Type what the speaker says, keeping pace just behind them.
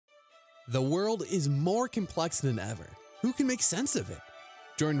The world is more complex than ever. Who can make sense of it?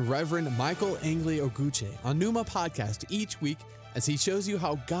 Join Reverend Michael Angley Oguche on Numa Podcast each week as he shows you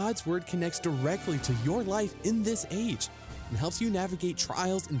how God's Word connects directly to your life in this age and helps you navigate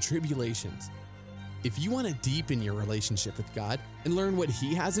trials and tribulations. If you want to deepen your relationship with God and learn what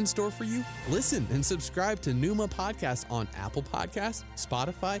He has in store for you, listen and subscribe to Numa Podcast on Apple Podcasts,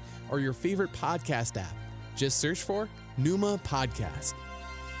 Spotify, or your favorite podcast app. Just search for Numa Podcast.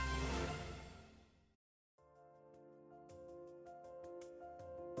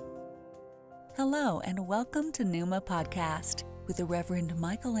 Hello and welcome to Numa Podcast with the Reverend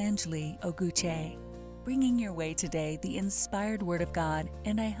Michael Angley Oguche, bringing your way today the inspired Word of God,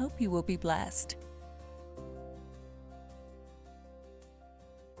 and I hope you will be blessed.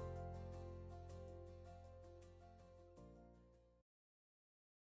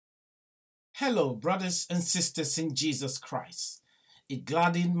 Hello, brothers and sisters in Jesus Christ. It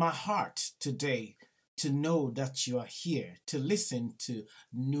gladdened my heart today to know that you are here to listen to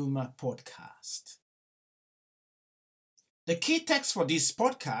Numa Podcast. The key text for this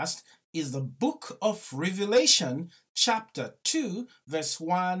podcast is the book of Revelation, chapter 2, verse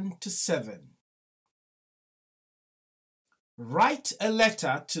 1 to 7. Write a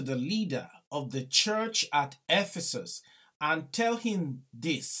letter to the leader of the church at Ephesus and tell him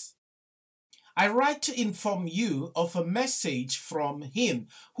this. I write to inform you of a message from him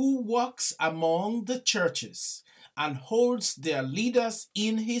who walks among the churches and holds their leaders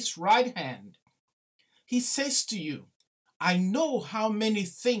in his right hand. He says to you, I know how many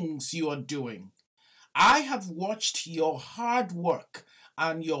things you are doing. I have watched your hard work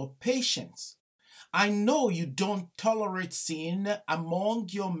and your patience. I know you don't tolerate sin among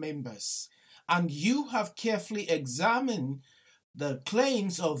your members, and you have carefully examined the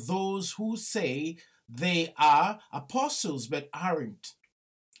claims of those who say they are apostles but aren't.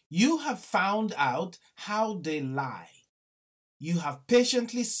 You have found out how they lie. You have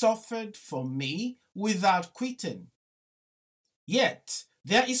patiently suffered for me without quitting. Yet,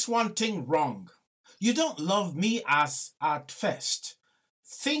 there is one thing wrong. You don't love me as at first.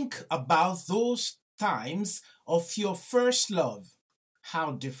 Think about those times of your first love.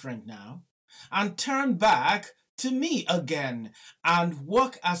 How different now. And turn back to me again and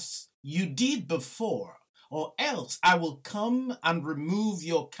work as you did before, or else I will come and remove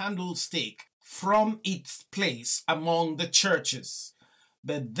your candlestick from its place among the churches.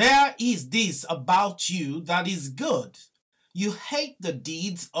 But there is this about you that is good. You hate the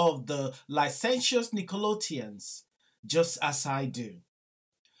deeds of the licentious Nicolaitans, just as I do.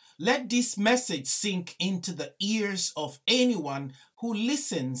 Let this message sink into the ears of anyone who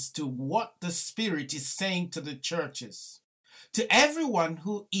listens to what the Spirit is saying to the churches. To everyone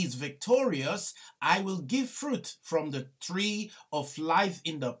who is victorious, I will give fruit from the tree of life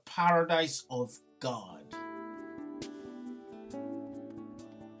in the paradise of God.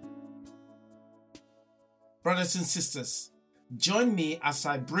 Brothers and sisters, join me as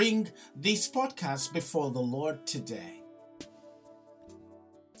I bring this podcast before the Lord today.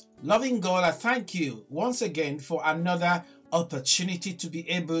 Loving God, I thank you once again for another opportunity to be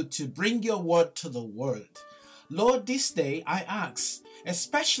able to bring your word to the world. Lord, this day I ask,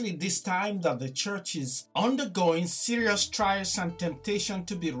 especially this time that the church is undergoing serious trials and temptation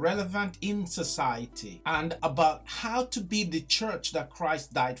to be relevant in society and about how to be the church that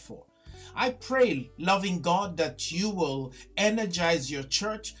Christ died for. I pray, loving God, that you will energize your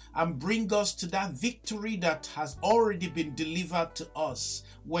church and bring us to that victory that has already been delivered to us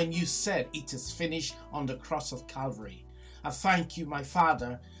when you said it is finished on the cross of Calvary. I thank you, my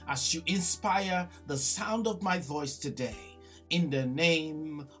Father, as you inspire the sound of my voice today. In the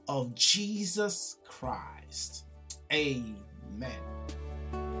name of Jesus Christ. Amen.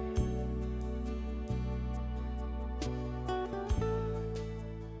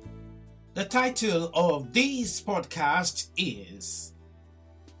 The title of this podcast is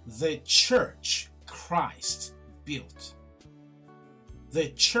The Church Christ Built. The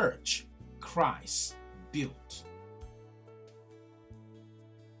Church Christ Built.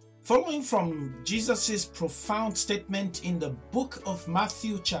 Following from Jesus' profound statement in the book of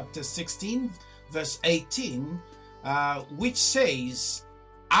Matthew chapter 16 verse 18, which says,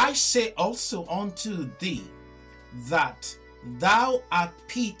 I say also unto thee that thou art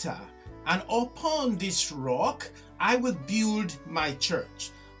Peter, and upon this rock I will build my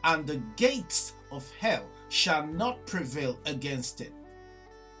church, and the gates of hell shall not prevail against it.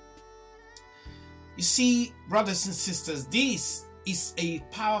 You see, brothers and sisters, this is a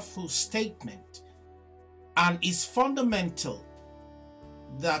powerful statement and is fundamental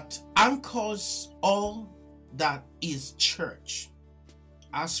that anchors all that is church.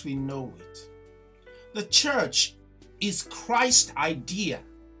 as we know it. The church is Christ's idea,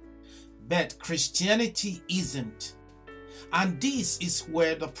 but Christianity isn't. And this is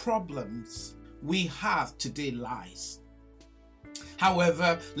where the problems we have today lies.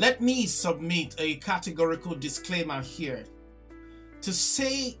 However, let me submit a categorical disclaimer here. To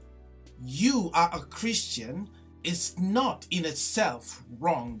say you are a Christian is not in itself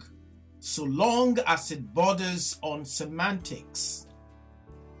wrong, so long as it borders on semantics.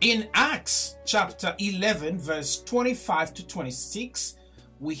 In Acts chapter 11, verse 25 to 26,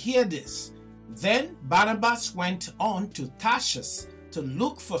 we hear this. Then Barnabas went on to Tarsus to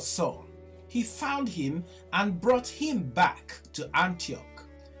look for Saul. He found him and brought him back to Antioch.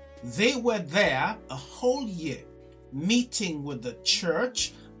 They were there a whole year, meeting with the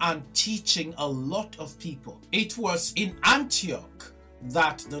church and teaching a lot of people. It was in Antioch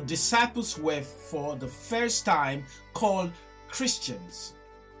that the disciples were for the first time called Christians.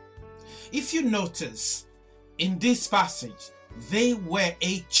 If you notice, in this passage, they were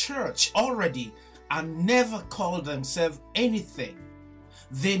a church already and never called themselves anything.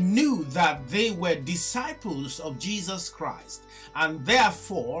 They knew that they were disciples of Jesus Christ and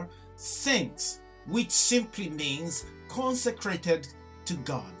therefore saints, which simply means consecrated to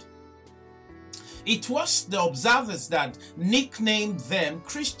God. It was the observers that nicknamed them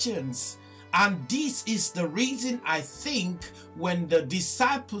Christians, and this is the reason I think when the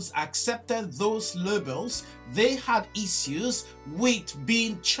disciples accepted those labels, they had issues with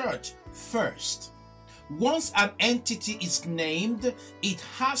being church first. Once an entity is named, it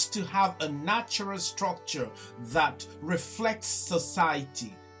has to have a natural structure that reflects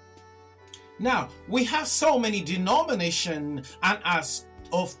society. Now, we have so many denominations, and as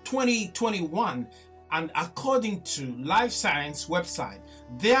of 2021, and according to Life Science website,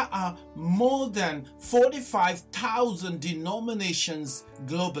 there are more than 45,000 denominations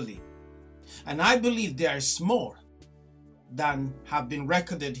globally. And I believe there is more than have been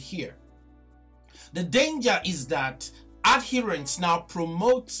recorded here. The danger is that adherents now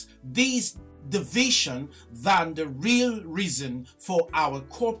promotes this division than the real reason for our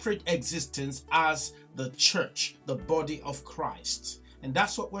corporate existence as the church, the body of Christ. And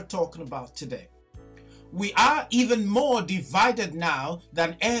that's what we're talking about today. We are even more divided now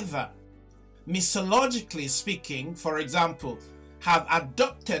than ever. Missiologically speaking, for example, have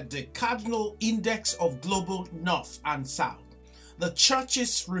adopted the cardinal index of global north and south. The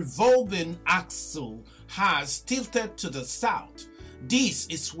church's revolving axle has tilted to the south. This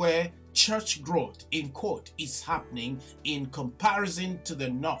is where church growth, in quote, is happening in comparison to the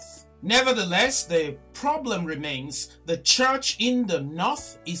north. Nevertheless, the problem remains. The church in the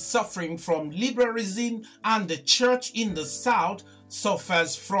north is suffering from liberalism, and the church in the south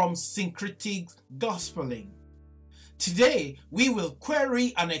suffers from syncretic gospeling. Today, we will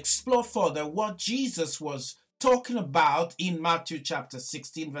query and explore further what Jesus was talking about in Matthew chapter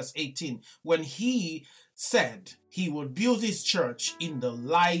 16, verse 18, when he said he would build his church in the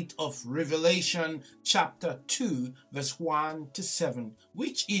light of Revelation chapter 2, verse 1 to 7,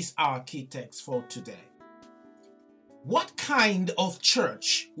 which is our key text for today. What kind of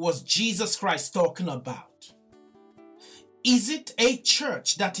church was Jesus Christ talking about? Is it a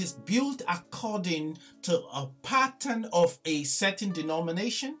church that is built according to a pattern of a certain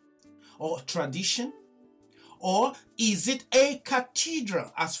denomination or tradition? Or is it a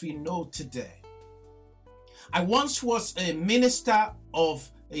cathedral as we know today? I once was a minister of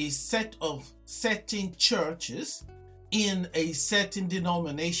a set of certain churches in a certain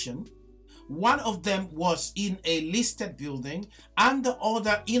denomination. One of them was in a listed building and the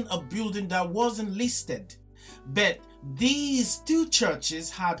other in a building that wasn't listed. But these two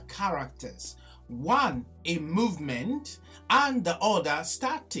churches had characters. One a movement and the other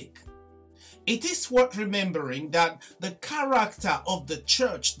static. It is worth remembering that the character of the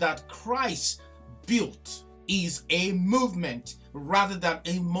church that Christ built is a movement rather than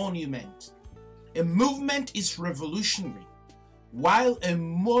a monument. A movement is revolutionary, while a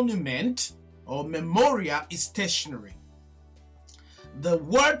monument or memorial is stationary. The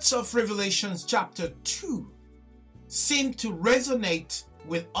words of Revelation chapter 2 seem to resonate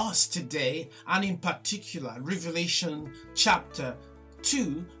with us today, and in particular, Revelation chapter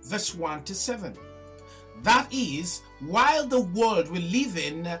 2, verse 1 to 7. That is, while the world we live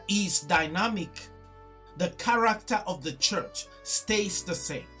in is dynamic, the character of the church stays the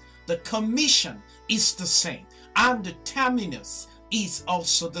same. The commission is the same, and the terminus is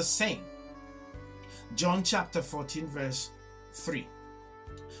also the same. John chapter 14, verse 3.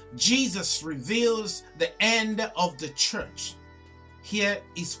 Jesus reveals the end of the church. Here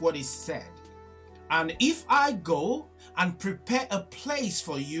is what is said. And if I go and prepare a place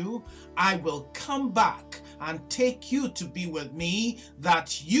for you, I will come back and take you to be with me,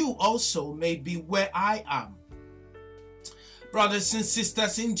 that you also may be where I am. Brothers and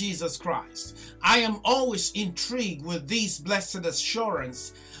sisters in Jesus Christ, I am always intrigued with this blessed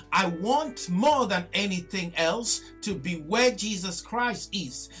assurance. I want more than anything else to be where Jesus Christ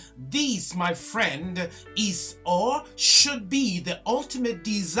is. This, my friend, is or should be the ultimate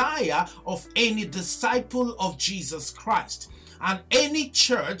desire of any disciple of Jesus Christ. And any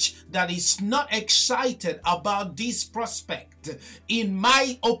church that is not excited about this prospect, in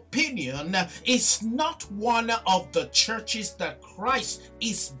my opinion, is not one of the churches that Christ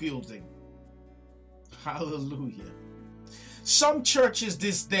is building. Hallelujah. Some churches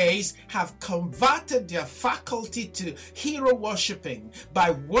these days have converted their faculty to hero worshiping by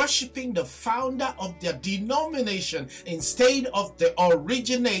worshiping the founder of their denomination instead of the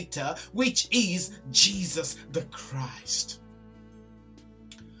originator, which is Jesus the Christ.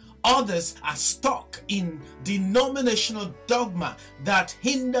 Others are stuck in denominational dogma that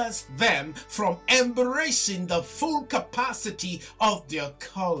hinders them from embracing the full capacity of their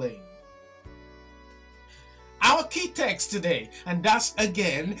calling. Our key text today, and thus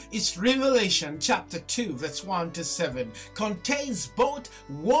again, is Revelation chapter 2 verse 1 to 7, contains both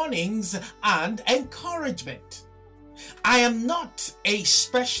warnings and encouragement. I am not a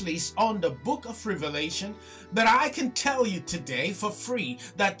specialist on the book of Revelation, but I can tell you today for free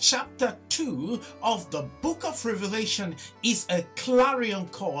that chapter 2 of the book of Revelation is a clarion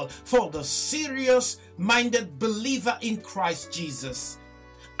call for the serious-minded believer in Christ Jesus,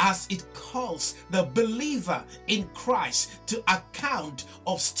 as it calls the believer in Christ to account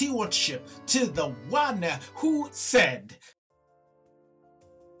of stewardship to the one who said,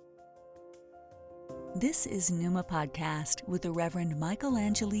 This is Numa Podcast with the Reverend Michael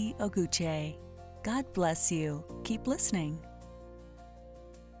Angeli Oguche. God bless you. Keep listening.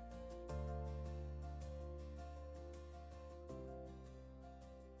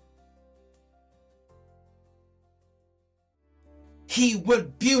 He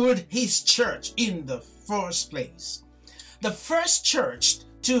would build his church in the first place. The first church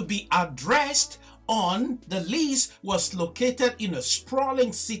to be addressed on the list was located in a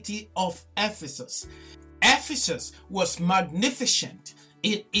sprawling city of Ephesus. Ephesus was magnificent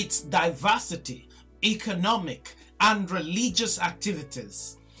in its diversity, economic and religious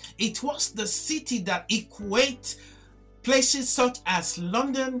activities. It was the city that equates places such as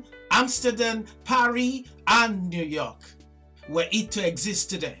London, Amsterdam, Paris, and New York, were it to exist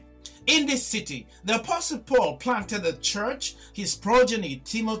today. In this city, the Apostle Paul planted a church. His progeny,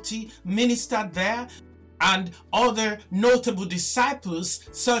 Timothy, ministered there, and other notable disciples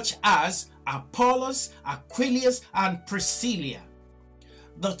such as Apollos, Aquilus, and Priscilla.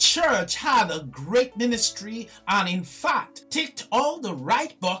 The church had a great ministry and in fact ticked all the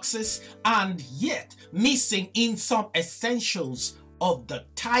right boxes, and yet missing in some essentials of the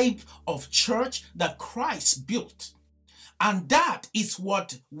type of church that Christ built. And that is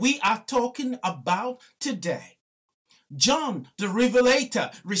what we are talking about today. John the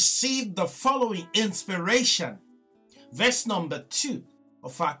Revelator received the following inspiration. Verse number 2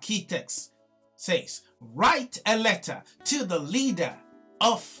 of our key text says, "Write a letter to the leader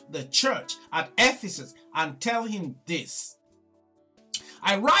of the church at Ephesus and tell him this.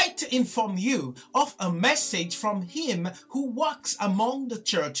 I write to inform you of a message from him who walks among the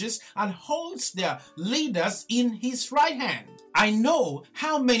churches and holds their leaders in his right hand. I know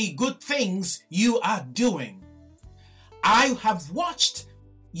how many good things you are doing. I have watched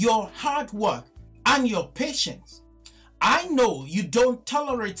your hard work and your patience. I know you don't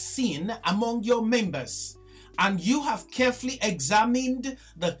tolerate sin among your members, and you have carefully examined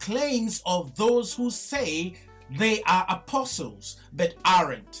the claims of those who say they are apostles but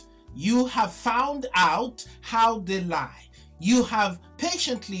aren't. You have found out how they lie. You have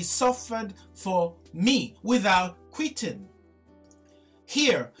patiently suffered for me without quitting."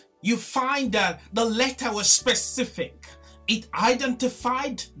 Here you find that the letter was specific. It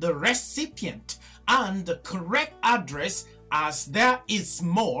identified the recipient and the correct address, as there is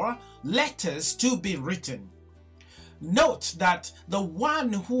more letters to be written. Note that the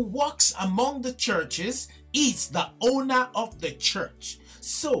one who walks among the churches is the owner of the church.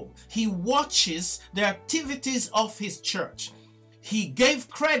 So he watches the activities of his church. He gave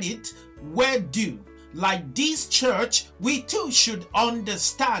credit where due. Like this church, we too should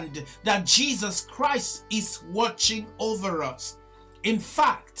understand that Jesus Christ is watching over us. In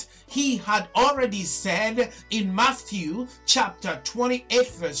fact, he had already said in Matthew chapter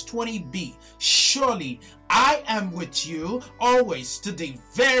 28 verse 20b, surely I am with you always to the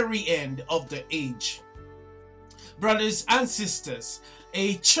very end of the age. Brothers and sisters,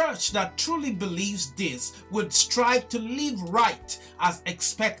 a church that truly believes this would strive to live right as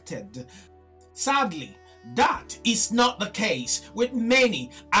expected. Sadly, that is not the case with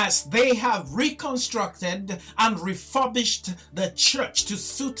many, as they have reconstructed and refurbished the church to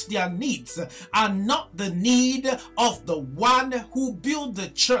suit their needs and not the need of the one who built the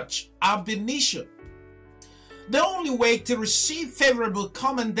church ab initio. The only way to receive favorable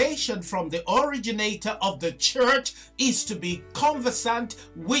commendation from the originator of the church is to be conversant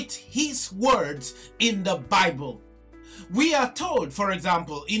with his words in the Bible. We are told, for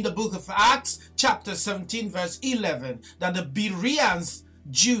example, in the book of Acts, chapter 17, verse 11, that the Bereans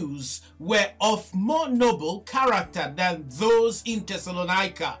Jews were of more noble character than those in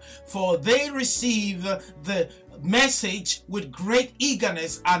Thessalonica, for they received the message with great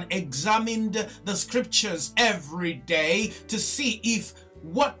eagerness and examined the scriptures every day to see if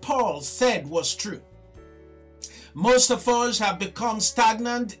what Paul said was true. Most of us have become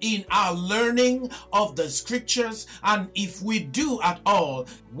stagnant in our learning of the scriptures, and if we do at all,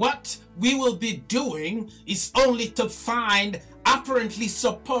 what we will be doing is only to find apparently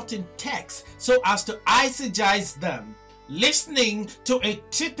supporting texts so as to eisegeize them. Listening to a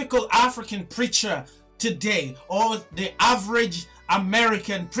typical African preacher today, or the average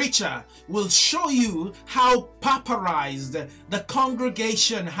American preacher, will show you how pauperized the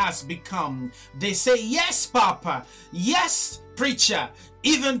congregation has become. They say, yes, Papa, yes, preacher,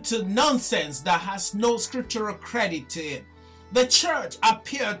 even to nonsense that has no scriptural credit to it. The church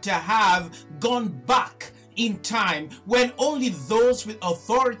appeared to have gone back in time when only those with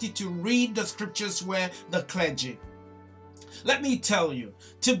authority to read the scriptures were the clergy. Let me tell you,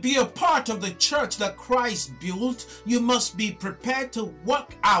 to be a part of the church that Christ built, you must be prepared to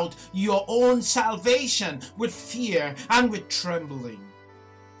work out your own salvation with fear and with trembling.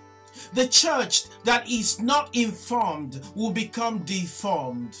 The church that is not informed will become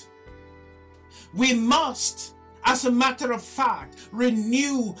deformed. We must, as a matter of fact,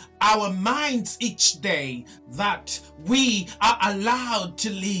 renew our minds each day that we are allowed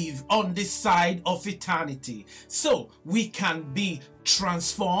to live on this side of eternity, so we can be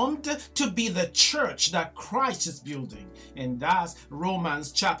transformed to be the church that Christ is building. And that's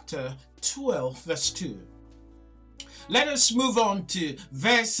Romans chapter 12 verse 2. Let us move on to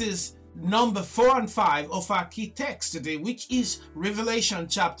verses number 4 and 5 of our key text today, which is Revelation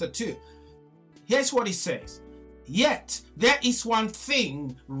chapter 2. Here's what it says. Yet there is one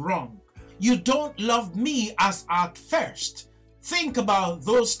thing wrong. You don't love me as at first. Think about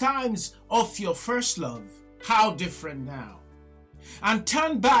those times of your first love. How different now. And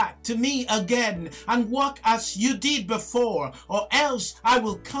turn back to me again and walk as you did before, or else I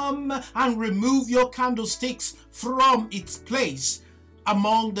will come and remove your candlesticks from its place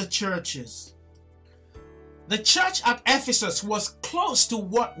among the churches. The church at Ephesus was close to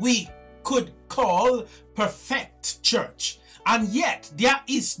what we could call perfect church, and yet there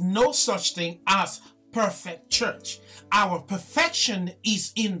is no such thing as perfect church. Our perfection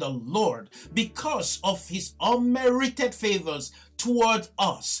is in the Lord because of his unmerited favors toward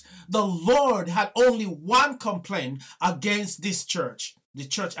us. The Lord had only one complaint against this church, the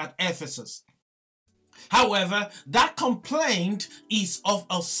church at Ephesus. However, that complaint is of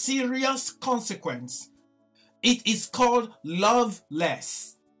a serious consequence. It is called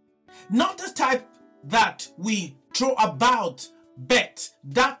loveless. Not the type that we throw about, but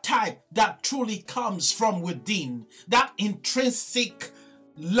that type that truly comes from within, that intrinsic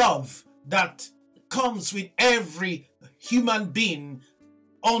love that comes with every human being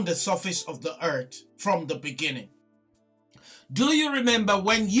on the surface of the earth from the beginning. Do you remember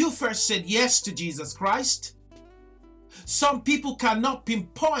when you first said yes to Jesus Christ? Some people cannot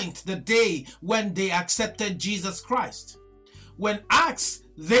pinpoint the day when they accepted Jesus Christ. When asked,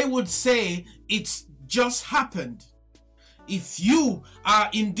 they would say it's just happened. If you are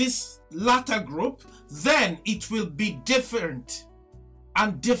in this latter group, then it will be different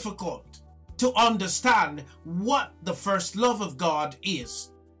and difficult to understand what the first love of God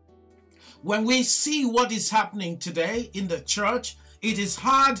is. When we see what is happening today in the church, it is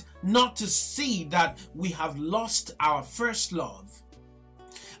hard not to see that we have lost our first love.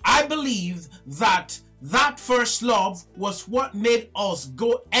 I believe that first love was what made us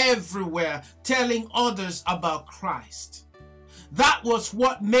go everywhere telling others about Christ. That was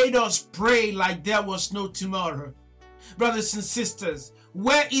what made us pray like there was no tomorrow. Brothers and sisters,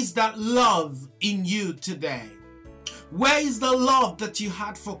 where is that love in you today? Where is the love that you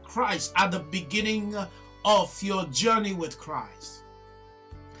had for Christ at the beginning of your journey with Christ?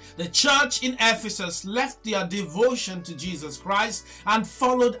 The church in Ephesus left their devotion to Jesus Christ and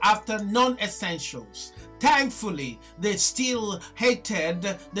followed after non-essentials. Thankfully, they still hated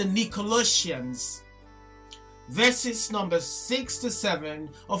the Nicolaitans. Verses number 6 to 7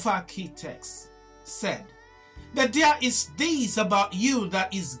 of our key text said, "But there is this about you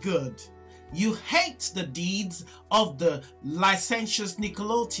that is good. You hate the deeds of the licentious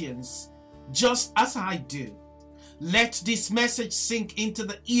Nicolaitans, just as I do. Let this message sink into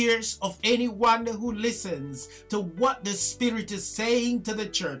the ears of anyone who listens to what the Spirit is saying to the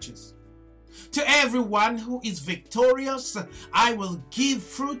churches. To everyone who is victorious, I will give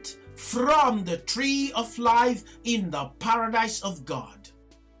fruit from the tree of life in the paradise of God."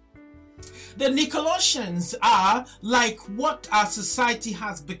 The Nicolaitans are like what our society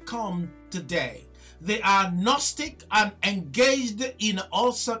has become today. They are Gnostic and engaged in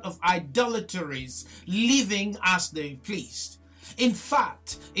all sorts of idolatries, living as they pleased. In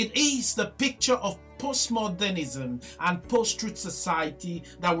fact, it is the picture of postmodernism and post-truth society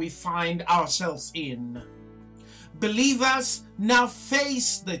that we find ourselves in. Believers now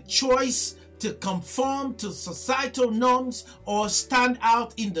face the choice to conform to societal norms or stand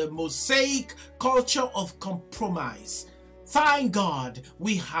out in the mosaic culture of compromise. Thank God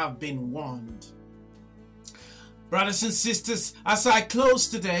we have been warned. Brothers and sisters, as I close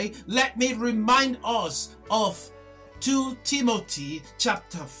today, let me remind us of 2 Timothy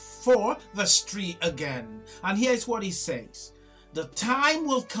chapter 4 verse 3 again. And here's what he says. "The time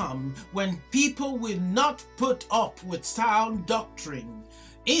will come when people will not put up with sound doctrine.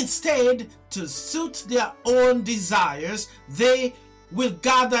 Instead, to suit their own desires, they will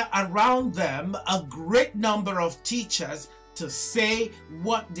gather around them a great number of teachers to say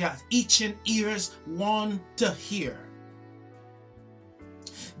what their itching ears want to hear."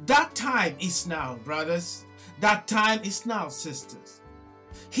 That time is now, brothers. That time is now, sisters.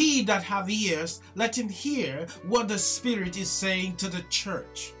 He that have ears, let him hear what the Spirit is saying to the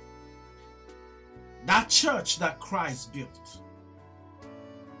church. That church that Christ built.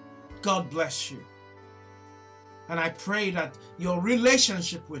 God bless you. And I pray that your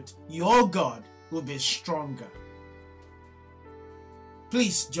relationship with your God will be stronger.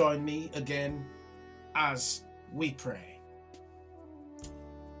 Please join me again as we pray.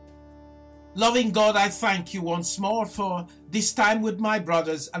 Loving God, I thank you once more for this time with my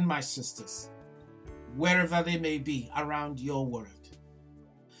brothers and my sisters, wherever they may be around your word.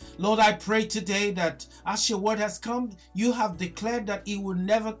 Lord, I pray today that as your word has come, you have declared that it will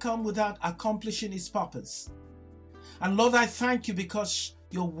never come without accomplishing its purpose. And Lord, I thank you because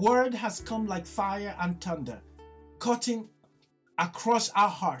your word has come like fire and thunder, cutting across our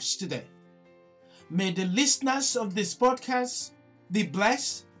hearts today. May the listeners of this podcast be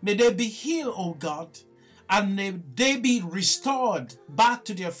blessed. May they be healed, oh God, and may they be restored back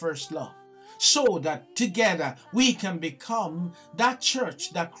to their first love, so that together we can become that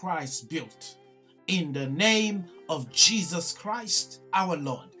church that Christ built. In the name of Jesus Christ, our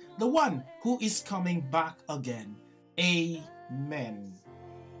Lord, the one who is coming back again. Amen.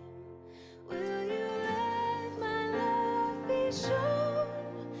 Will you let my love be shown?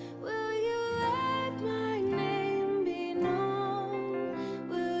 Will you let my name be known?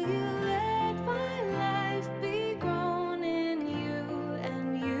 Will you let my life be grown in you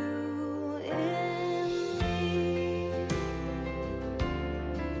and you in me?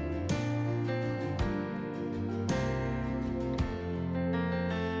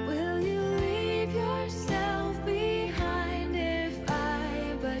 Will you leave yourself behind if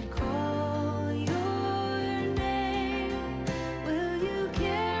I but call your name? Will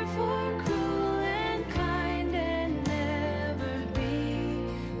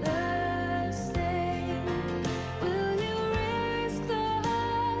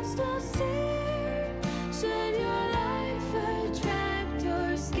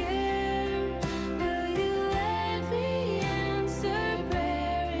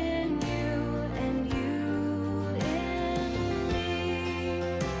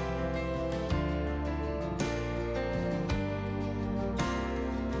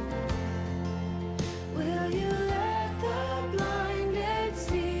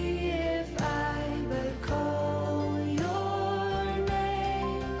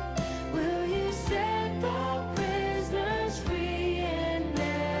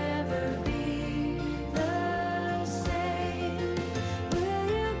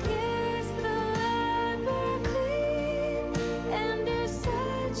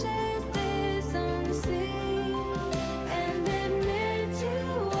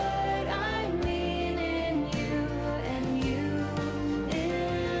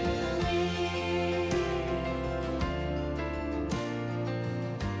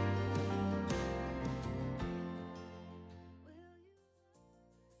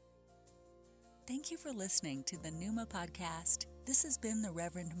for listening to the Pneuma Podcast. This has been the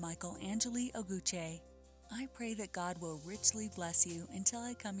Reverend Michael Angeli Oguche. I pray that God will richly bless you until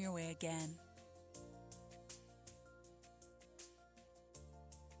I come your way again.